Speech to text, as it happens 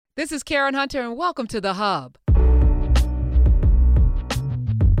This is Karen Hunter, and welcome to The Hub.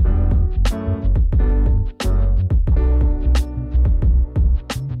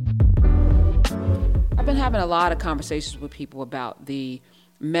 I've been having a lot of conversations with people about the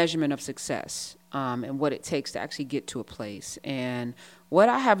measurement of success and what it takes to actually get to a place. And what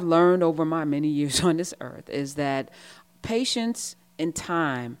I have learned over my many years on this earth is that patience and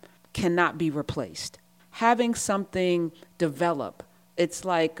time cannot be replaced. Having something develop, it's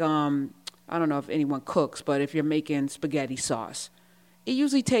like, I don't know if anyone cooks, but if you're making spaghetti sauce, it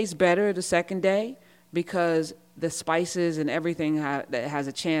usually tastes better the second day because the spices and everything that has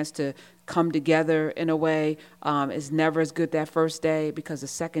a chance to come together in a way is never as good that first day because the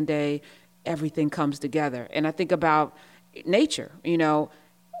second day, everything comes together. And I think about nature,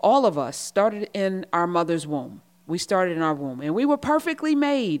 all of us started in our mother's womb. We started in our womb, and we were perfectly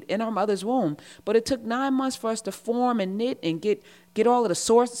made in our mother's womb. But it took 9 months for us to form and knit and get all of the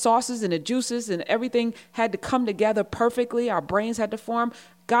sauces and the juices and everything had to come together perfectly. Our brains had to form.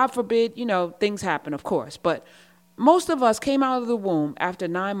 God forbid, things happen, of course. But most of us came out of the womb after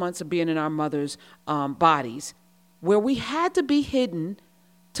 9 months of being in our mother's bodies, where we had to be hidden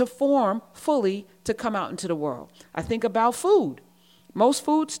to form fully to come out into the world. I think about food. Most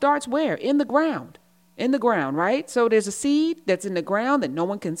food starts where? In the ground. In the ground, right? So there's a seed that's in the ground that no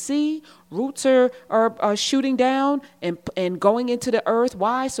one can see. Roots are shooting down and going into the earth.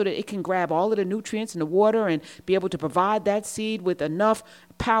 Why? So that it can grab all of the nutrients in the water and be able to provide that seed with enough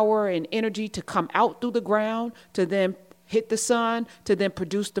power and energy to come out through the ground, to then hit the sun, to then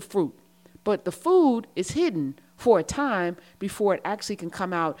produce the fruit. But the food is hidden for a time before it actually can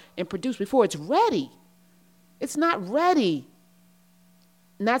come out and produce, before it's ready. It's not ready.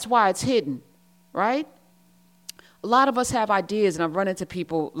 And that's why it's hidden. Right? A lot of us have ideas, and I've run into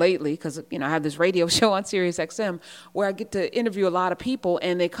people lately because, I have this radio show on Sirius XM where I get to interview a lot of people,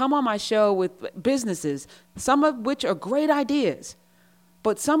 and they come on my show with businesses, some of which are great ideas,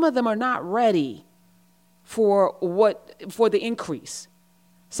 but some of them are not ready for the increase.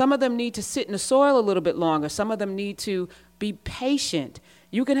 Some of them need to sit in the soil a little bit longer. Some of them need to be patient.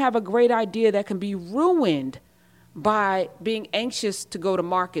 You can have a great idea that can be ruined by being anxious to go to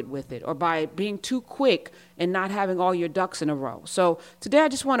market with it or by being too quick and not having all your ducks in a row. So today I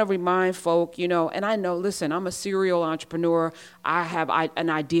just want to remind folk, and I know, listen, I'm a serial entrepreneur. I have an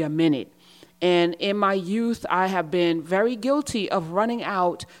idea a minute. And in my youth, I have been very guilty of running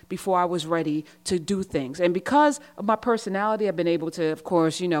out before I was ready to do things. And because of my personality, I've been able to, of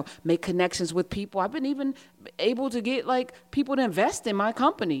course, make connections with people. I've been even able to get people to invest in my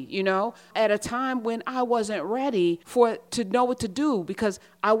company, at a time when I wasn't ready to know what to do because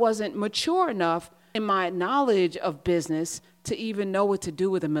I wasn't mature enough in my knowledge of business to even know what to do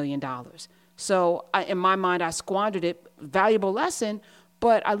with $1 million. So in my mind, I squandered it. Valuable lesson.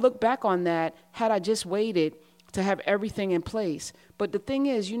 But I look back on that, had I just waited to have everything in place. But the thing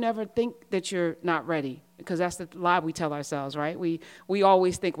is, you never think that you're not ready because that's the lie we tell ourselves, right? We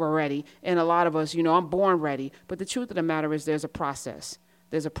always think we're ready. And a lot of us, I'm born ready. But the truth of the matter is there's a process.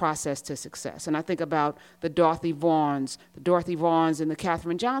 There's a process to success. And I think about the Dorothy Vaughns and the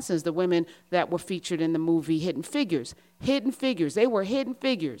Katherine Johnsons, the women that were featured in the movie Hidden Figures. Hidden Figures. They were hidden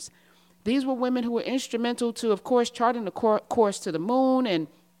figures. These were women who were instrumental to, of course, charting the course to the moon and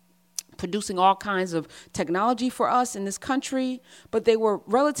producing all kinds of technology for us in this country, but they were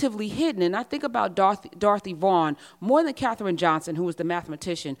relatively hidden. And I think about Dorothy Vaughan more than Katherine Johnson, who was the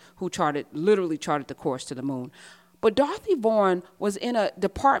mathematician who literally charted the course to the moon. But Dorothy Vaughan was in a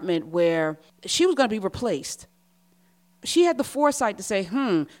department where she was going to be replaced. She had the foresight to say,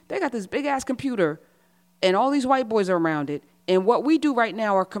 they got this big-ass computer, and all these white boys are around it. And what we do right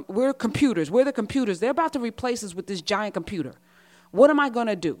now we're computers. We're the computers. They're about to replace us with this giant computer. What am I going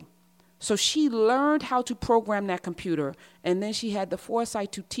to do? So she learned how to program that computer, and then she had the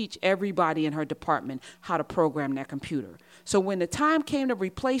foresight to teach everybody in her department how to program that computer. So when the time came to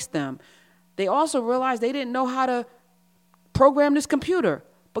replace them, they also realized they didn't know how to program this computer.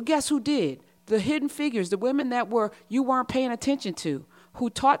 But guess who did? The hidden figures, the women that you weren't paying attention to, who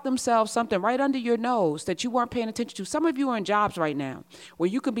taught themselves something right under your nose that you weren't paying attention to. Some of you are in jobs right now where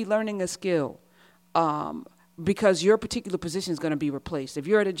you could be learning a skill because your particular position is going to be replaced. If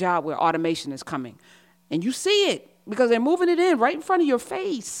you're at a job where automation is coming and you see it because they're moving it in right in front of your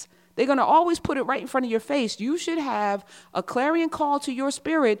face, they're going to always put it right in front of your face. You should have a clarion call to your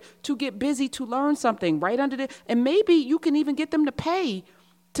spirit to get busy, to learn something right under it. And maybe you can even get them to pay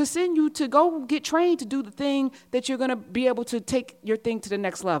to send you to go get trained to do the thing that you're going to be able to take your thing to the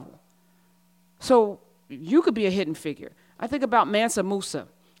next level. So you could be a hidden figure. I think about Mansa Musa,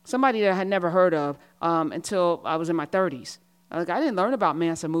 somebody that I had never heard of until I was in my 30s. Like, I didn't learn about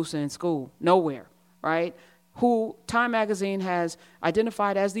Mansa Musa in school, nowhere, right? Who Time Magazine has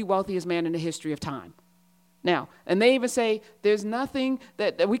identified as the wealthiest man in the history of time. Now, and they even say there's nothing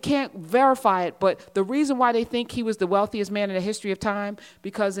that we can't verify it, but the reason why they think he was the wealthiest man in the history of time,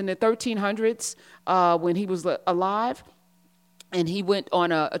 because in the 1300s, when he was alive, and he went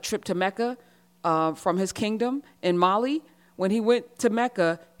on a trip to Mecca from his kingdom in Mali, when he went to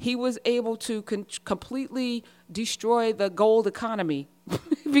Mecca, he was able to completely destroy the gold economy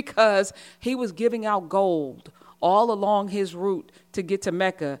because he was giving out gold all along his route to get to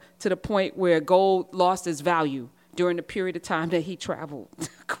Mecca, to the point where gold lost its value during the period of time that he traveled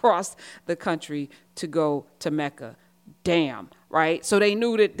across the country to go to Mecca. Damn, right? So they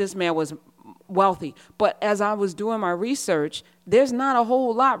knew that this man was wealthy. But as I was doing my research, there's not a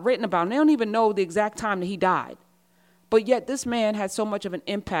whole lot written about him. They don't even know the exact time that he died. But yet this man had so much of an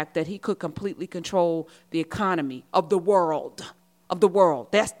impact that he could completely control the economy of the world.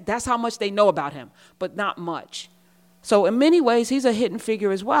 That's how much they know about him, but not much. So in many ways, he's a hidden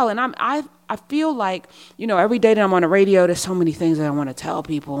figure as well. And I feel like, every day that I'm on the radio, there's so many things that I want to tell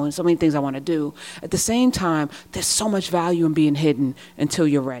people and so many things I want to do. At the same time, there's so much value in being hidden until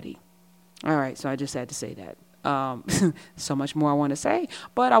you're ready. All right, so I just had to say that. So much more I want to say,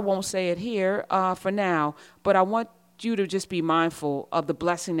 but I won't say it here for now. But I want you to just be mindful of the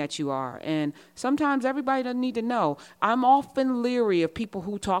blessing that you are. And sometimes everybody doesn't need to know. I'm often leery of people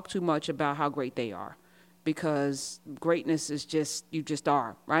who talk too much about how great they are, because greatness is just, you just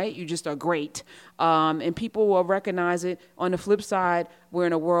are, right? You just are great. And people will recognize it. On the flip side, we're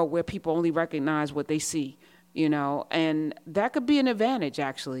in a world where people only recognize what they see, and that could be an advantage,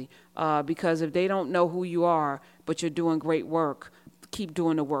 actually, because if they don't know who you are, but you're doing great work, keep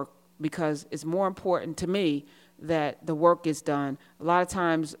doing the work, because it's more important to me that the work gets done. A lot of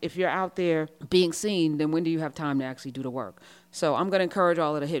times, if you're out there being seen, then when do you have time to actually do the work? So I'm going to encourage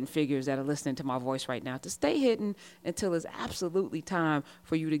all of the hidden figures that are listening to my voice right now to stay hidden until it's absolutely time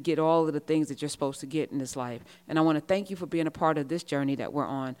for you to get all of the things that you're supposed to get in this life. And I want to thank you for being a part of this journey that we're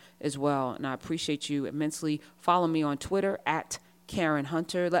on as well. And I appreciate you immensely. Follow me on Twitter at Karen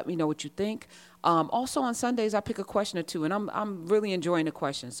Hunter. Let me know what you think. Also on Sundays, I pick a question or two, and I'm really enjoying the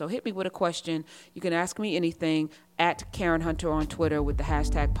questions. So hit me with a question. You can ask me anything at Karen Hunter on Twitter with the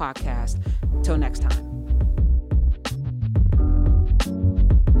hashtag podcast. Until next time.